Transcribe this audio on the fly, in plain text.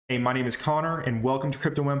Hey, my name is Connor and welcome to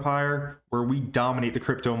Crypto Empire, where we dominate the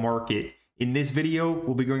crypto market. In this video,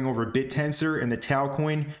 we'll be going over Bittensor and the TAO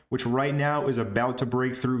coin, which right now is about to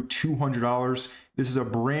break through $200. This is a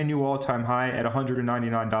brand new all-time high at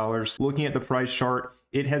 $199. Looking at the price chart,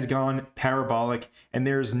 it has gone parabolic and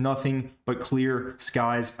there's nothing but clear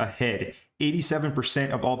skies ahead. 87%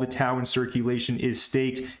 of all the TAO in circulation is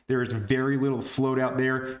staked. There is very little float out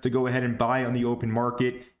there to go ahead and buy on the open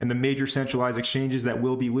market, and the major centralized exchanges that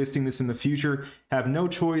will be listing this in the future have no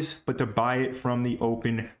choice but to buy it from the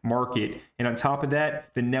open market. And on top of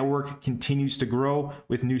that, the network continues to grow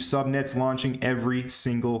with new subnets launching every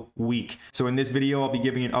single week. So in this video, I'll be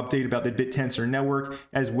giving an update about the Bittensor network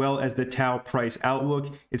as well as the TAO price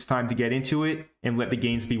outlook. It's time to get into it and let the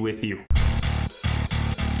gains be with you.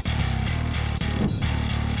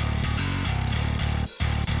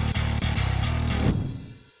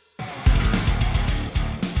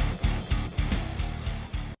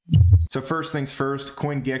 So first things first,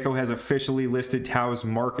 CoinGecko has officially listed TAO's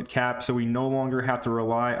market cap, so we no longer have to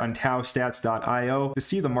rely on taostats.io to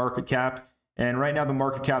see the market cap. And right now the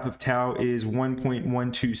market cap of TAO is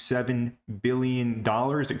 $1.127 billion.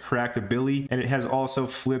 It cracked a billy, and it has also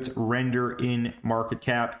flipped render in market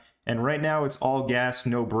cap. And right now it's all gas,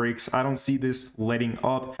 no brakes. I don't see this letting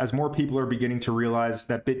up as more people are beginning to realize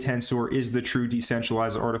that Bittensor is the true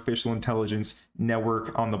decentralized artificial intelligence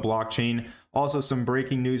network on the blockchain. Also, some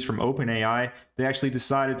breaking news from OpenAI. They actually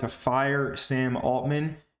decided to fire Sam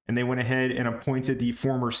Altman, and they went ahead and appointed the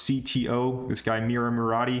former CTO, this guy Mira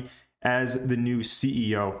Murati, as the new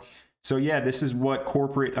CEO. So yeah, this is what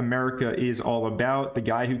corporate America is all about. The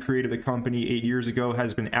guy who created the company 8 years ago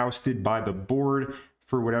has been ousted by the board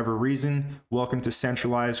for whatever reason. Welcome to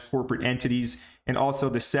centralized corporate entities. And also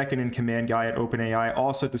the second in command guy at OpenAI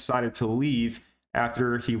also decided to leave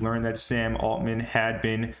after he learned that Sam Altman had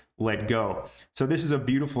been let go. So this is a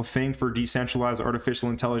beautiful thing for decentralized artificial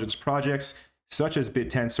intelligence projects such as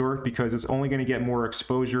Bittensor, because it's only going to get more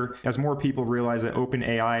exposure as more people realize that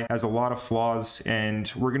OpenAI has a lot of flaws, and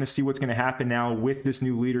we're going to see what's going to happen now with this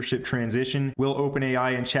new leadership transition. Will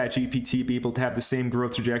OpenAI and ChatGPT be able to have the same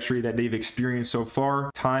growth trajectory that they've experienced so far?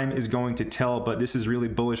 Time is going to tell, but this is really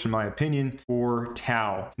bullish in my opinion for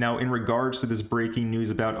TAO. Now, in regards to this breaking news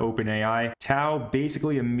about OpenAI, TAO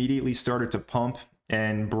basically immediately started to pump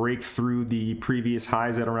and break through the previous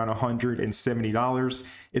highs at around $170.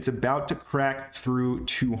 It's about to crack through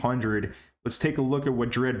 200. Let's take a look at what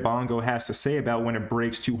Dread Bongo has to say about when it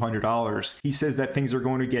breaks $200. He says that things are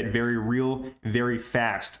going to get very real, very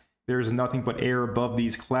fast. There's nothing but air above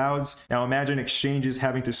these clouds. Now imagine exchanges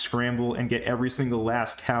having to scramble and get every single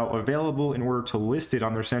last TAO available in order to list it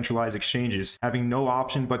on their centralized exchanges, having no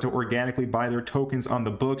option but to organically buy their tokens on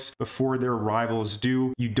the books before their rivals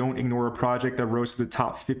do. You don't ignore a project that rose to the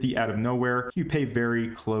top 50 out of nowhere. You pay very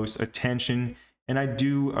close attention. And I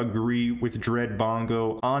do agree with Dread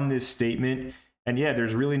Bongo on this statement. And yeah,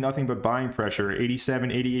 there's really nothing but buying pressure.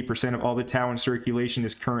 87–88% of all the TAO in circulation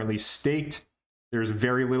is currently staked. There's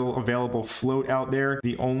very little available float out there.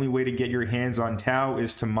 The only way to get your hands on TAO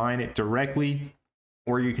is to mine it directly,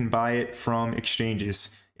 or you can buy it from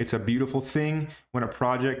exchanges. It's a beautiful thing when a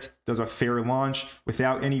project does a fair launch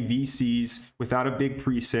without any VCs, without a big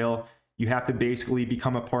pre-sale. You have to basically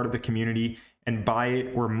become a part of the community and buy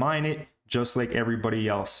it or mine it just like everybody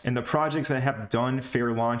else. And the projects that have done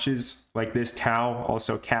fair launches like this TAO,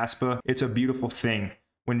 also Caspa, it's a beautiful thing.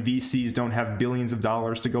 When VCs don't have billions of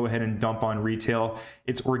dollars to go ahead and dump on retail,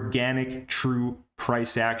 it's organic, true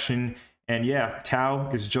price action. And yeah,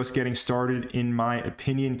 TAO is just getting started in my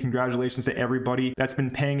opinion. Congratulations to everybody that's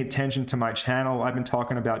been paying attention to my channel. I've been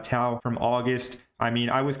talking about TAO from August. I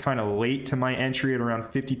mean, I was kind of late to my entry at around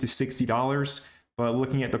 $50 to $60, but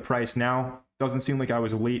looking at the price now, doesn't seem like I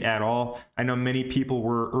was late at all. I know many people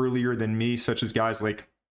were earlier than me, such as guys like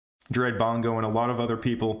Dread Bongo and a lot of other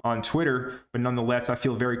people on Twitter, but nonetheless, I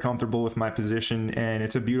feel very comfortable with my position, and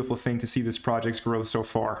it's a beautiful thing to see this project's growth so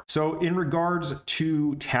far. So in regards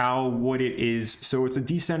to TAO, what it is, so it's a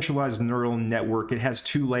decentralized neural network. It has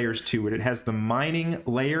two layers to it. It has the mining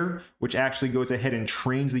layer, which actually goes ahead and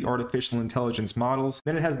trains the artificial intelligence models.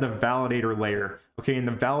 Then it has the validator layer. Okay, and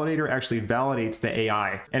the validator actually validates the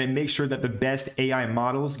AI, and it makes sure that the best AI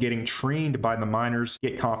models getting trained by the miners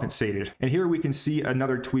get compensated. And here we can see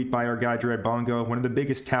another tweet by our guy Dread Bongo, one of the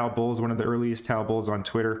biggest TAO bulls, one of the earliest TAO bulls on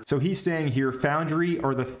Twitter. So he's saying here, Foundry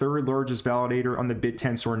are the third largest validator on the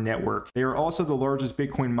Bittensor network. They are also the largest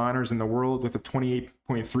Bitcoin miners in the world with a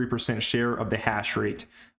 28.3% share of the hash rate.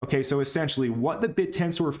 Okay, so essentially what the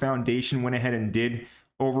Bittensor Foundation went ahead and did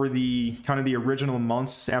over the kind of the original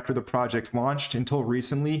months after the project launched until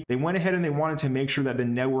recently, they went ahead and they wanted to make sure that the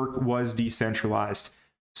network was decentralized.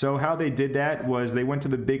 So how they did that was they went to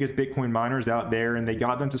the biggest Bitcoin miners out there and they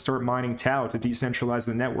got them to start mining TAO to decentralize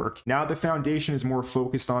the network. Now the foundation is more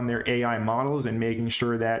focused on their AI models and making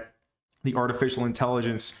sure that the artificial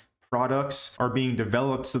intelligence products are being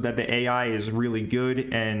developed so that the AI is really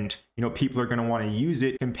good and people are going to want to use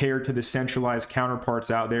it compared to the centralized counterparts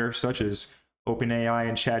out there such as OpenAI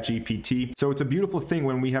and ChatGPT. So it's a beautiful thing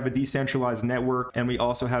when we have a decentralized network and we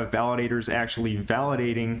also have validators actually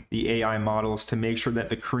validating the AI models to make sure that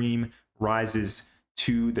the cream rises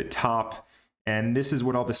to the top. And this is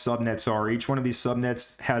what all the subnets are. Each one of these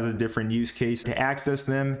subnets has a different use case. To access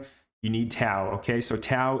them, you need TAO, okay? So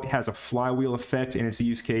TAO has a flywheel effect in its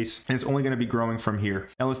use case, and it's only going to be growing from here.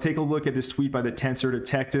 Now let's take a look at this tweet by the Tensor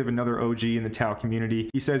Detective, another OG in the TAO community.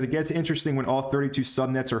 He says, it gets interesting when all 32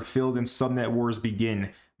 subnets are filled and subnet wars begin.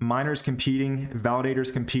 Miners competing,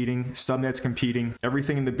 validators competing, subnets competing.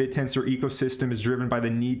 Everything in the Bittensor ecosystem is driven by the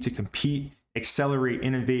need to compete, accelerate,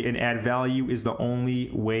 innovate, and add value is the only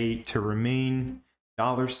way to remain.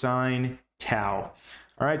 $TAO.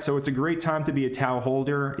 All right, so it's a great time to be a TAO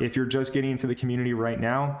holder if you're just getting into the community right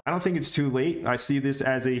now. I don't think it's too late. I see this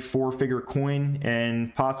as a 4-figure coin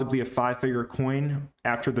and possibly a 5-figure coin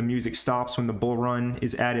after the music stops when the bull run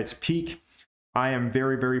is at its peak. I am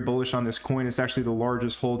very, very bullish on this coin. It's actually the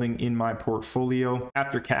largest holding in my portfolio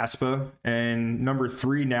after Caspa. And number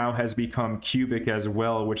 3 now has become Cubic as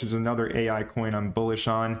well, which is another AI coin I'm bullish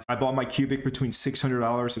on. I bought my Cubic between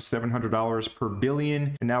 $600 to $700 per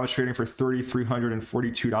billion, and now it's trading for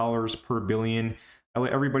 $3,342 per billion. I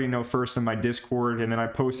let everybody know first in my Discord, and then I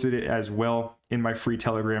posted it as well in my free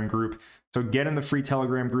Telegram group. So get in the free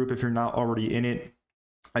Telegram group if you're not already in it.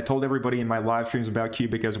 I told everybody in my live streams about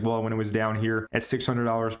Cubic as well when it was down here at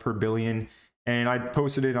 $600 per billion. And I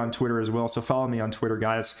posted it on Twitter as well. So follow me on Twitter,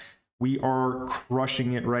 guys. We are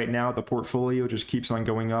crushing it right now. The portfolio just keeps on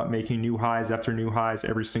going up, making new highs after new highs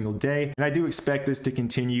every single day. And I do expect this to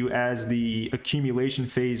continue as the accumulation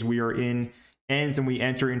phase we are in ends and we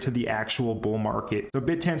enter into the actual bull market. So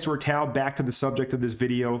Bittensor TAO, back to the subject of this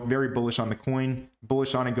video, very bullish on the coin,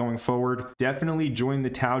 bullish on it going forward. Definitely join the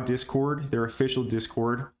TAO Discord, their official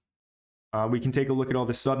Discord. We can take a look at all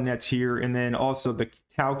the subnets here, and then also the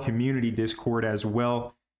TAO community Discord as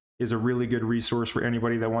well is a really good resource for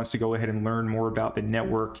anybody that wants to go ahead and learn more about the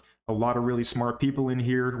network. A lot of really smart people in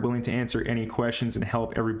here willing to answer any questions and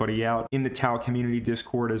help everybody out in the TAO community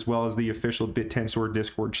Discord, as well as the official Bittensor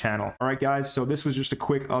Discord channel. All right, guys, so this was just a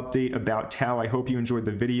quick update about TAO. I hope you enjoyed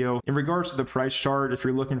the video. In regards to the price chart, if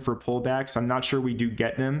you're looking for pullbacks, I'm not sure we do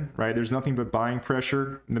get them, right? There's nothing but buying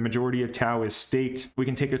pressure. The majority of TAO is staked. We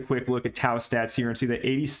can take a quick look at TAO stats here and see that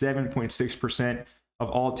 87.6%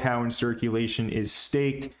 of all TAO in circulation is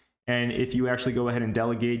staked. And if you actually go ahead and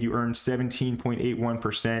delegate, you earn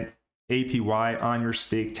 17.81% APY on your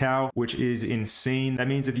stake TAO, which is insane. That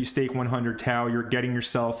means if you stake 100 TAO, you're getting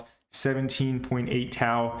yourself 17.8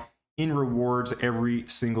 TAO in rewards every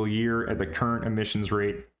single year at the current emissions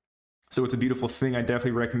rate. So it's a beautiful thing. I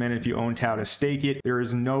definitely recommend if you own TAO to stake it. There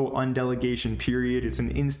is no undelegation period. It's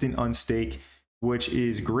an instant unstake, which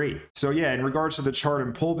is great. So yeah, in regards to the chart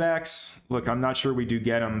and pullbacks, look, I'm not sure we do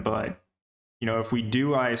get them, but if we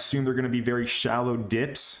do, I assume they're going to be very shallow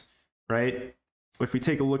dips, right? If we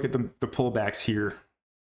take a look at the pullbacks here,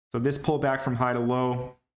 so this pullback from high to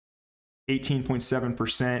low,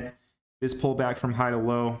 18.7%. This pullback from high to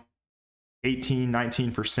low,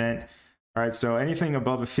 19%. All right, so anything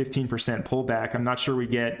above a 15% pullback, I'm not sure we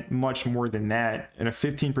get much more than that. And a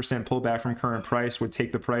 15% pullback from current price would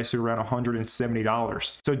take the price to around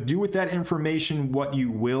 $170. So do with that information what you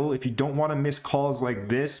will. If you don't want to miss calls like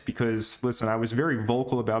this, because listen, I was very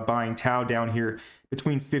vocal about buying TAO down here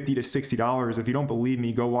between $50 to $60. If you don't believe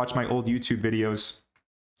me, go watch my old YouTube videos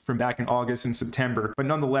from back in August and September. But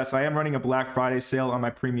nonetheless, I am running a Black Friday sale on my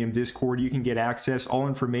premium Discord. You can get access. All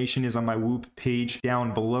information is on my Whoop page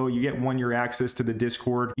down below. You get 1-year access to the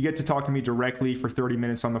Discord. You get to talk to me directly for 30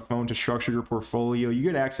 minutes on the phone to structure your portfolio. You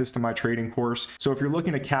get access to my trading course. So if you're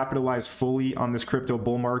looking to capitalize fully on this crypto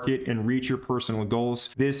bull market and reach your personal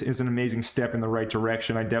goals, this is an amazing step in the right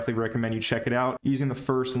direction. I definitely recommend you check it out. Using the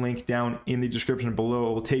first link down in the description below,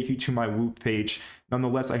 it will take you to my Whoop page.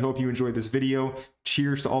 Nonetheless, I hope you enjoyed this video.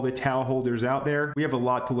 Cheers to all the TAO holders out there. We have a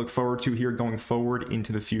lot to look forward to here going forward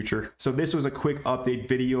into the future. So this was a quick update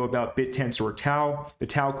video about Bittensor TAO. The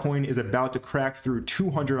TAO coin is about to crack through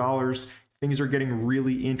 $200. Things are getting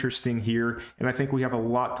really interesting here, and I think we have a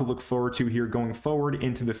lot to look forward to here going forward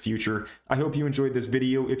into the future. I hope you enjoyed this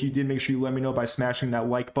video. If you did, make sure you let me know by smashing that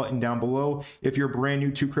like button down below. If you're brand new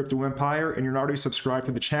to Crypto Empire and you're not already subscribed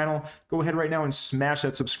to the channel, go ahead right now and smash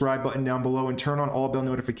that subscribe button down below and turn on all bell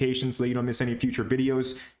notifications so that you don't miss any future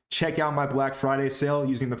videos. Check out my Black Friday sale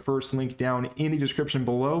using the first link down in the description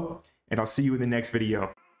below, and I'll see you in the next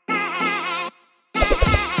video.